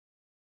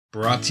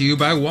Brought to you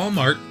by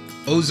Walmart,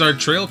 Ozark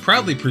Trail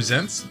proudly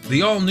presents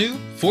the all-new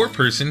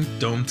 4-Person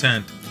Dome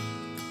Tent.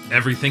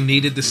 Everything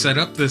needed to set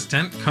up this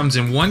tent comes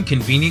in one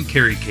convenient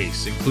carry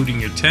case, including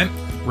your tent,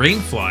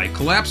 rainfly,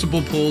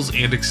 collapsible poles,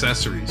 and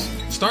accessories.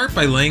 Start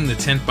by laying the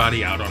tent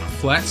body out on a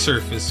flat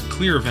surface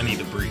clear of any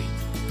debris.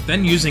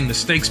 Then, using the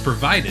stakes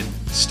provided,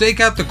 stake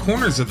out the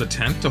corners of the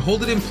tent to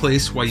hold it in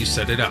place while you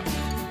set it up.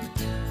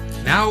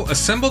 Now,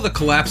 assemble the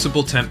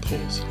collapsible tent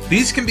poles.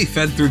 These can be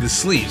fed through the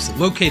sleeves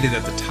located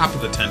at the top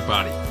of the tent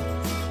body.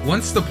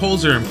 Once the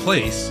poles are in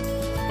place,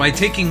 by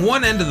taking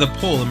one end of the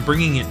pole and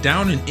bringing it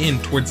down and in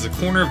towards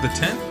the corner of the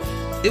tent,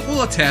 it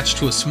will attach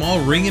to a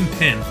small ring and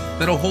pin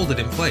that'll hold it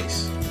in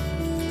place.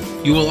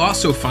 You will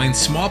also find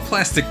small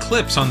plastic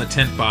clips on the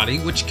tent body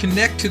which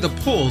connect to the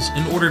poles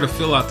in order to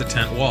fill out the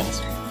tent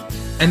walls.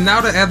 And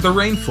now to add the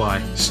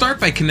rainfly, start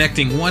by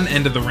connecting one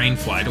end of the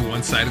rainfly to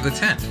one side of the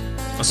tent.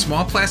 A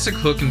small plastic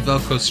hook and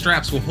Velcro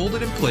straps will hold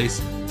it in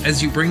place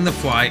as you bring the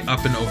fly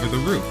up and over the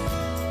roof.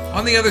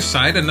 On the other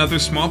side, another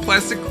small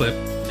plastic clip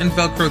and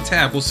Velcro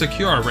tab will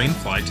secure our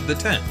rainfly to the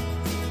tent.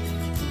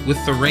 With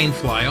the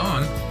rainfly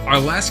on, our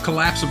last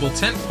collapsible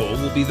tent pole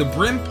will be the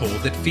brim pole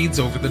that feeds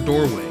over the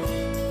doorway.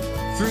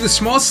 Through the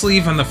small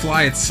sleeve on the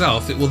fly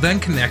itself, it will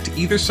then connect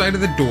either side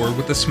of the door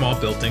with a small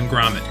built-in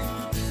grommet.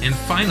 And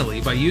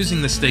finally, by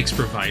using the stakes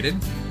provided,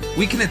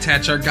 we can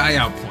attach our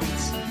guy-out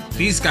points.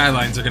 These guy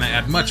lines are going to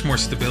add much more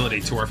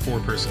stability to our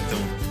 4-person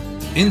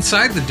dome.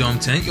 Inside the dome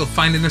tent, you'll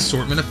find an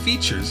assortment of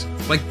features,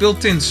 like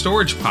built-in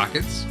storage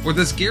pockets, or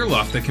this gear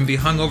loft that can be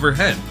hung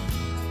overhead.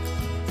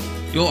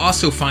 You'll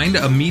also find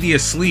a media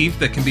sleeve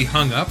that can be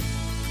hung up,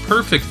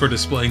 perfect for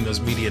displaying those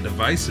media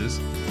devices.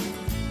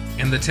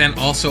 And the tent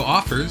also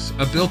offers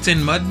a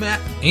built-in mud mat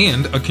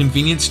and a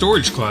convenient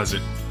storage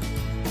closet.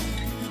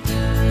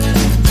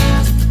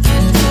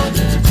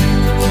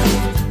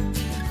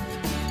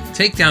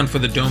 Takedown for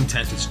the dome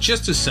tent is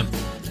just as simple.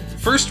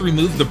 First,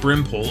 remove the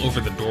brim pole over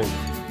the doorway,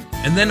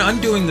 and then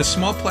undoing the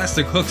small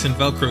plastic hooks and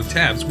Velcro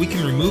tabs, we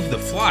can remove the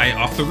fly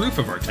off the roof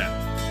of our tent.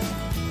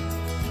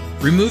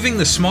 Removing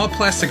the small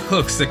plastic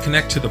hooks that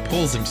connect to the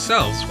poles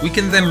themselves, we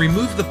can then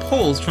remove the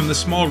poles from the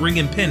small ring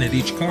and pin at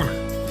each corner.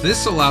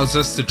 This allows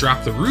us to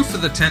drop the roof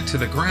of the tent to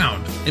the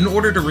ground in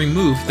order to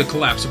remove the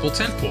collapsible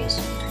tent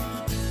poles.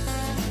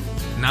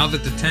 Now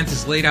that the tent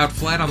is laid out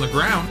flat on the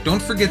ground,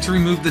 don't forget to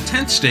remove the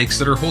tent stakes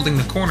that are holding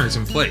the corners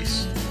in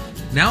place.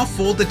 Now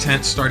fold the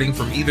tent starting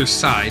from either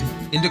side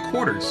into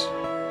quarters.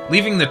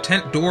 Leaving the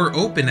tent door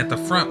open at the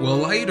front will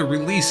allow you to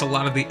release a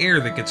lot of the air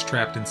that gets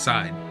trapped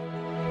inside.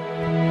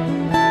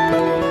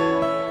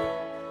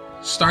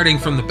 Starting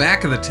from the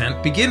back of the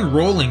tent, begin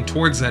rolling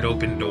towards that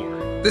open door.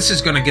 This is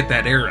going to get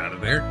that air out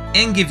of there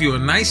and give you a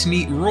nice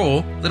neat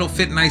roll that'll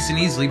fit nice and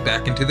easily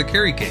back into the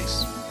carry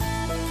case.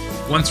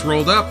 Once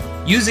rolled up,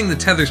 using the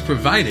tethers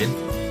provided,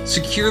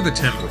 secure the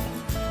tent roll.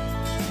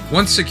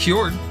 Once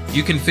secured,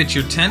 you can fit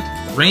your tent,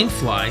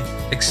 rainfly,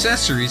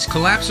 accessories,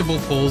 collapsible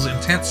poles, and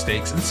tent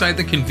stakes inside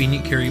the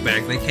convenient carry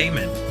bag they came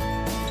in.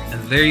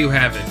 And there you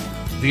have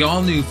it, the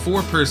all-new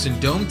 4-Person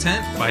Dome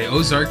Tent by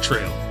Ozark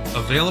Trail,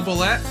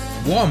 available at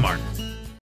Walmart.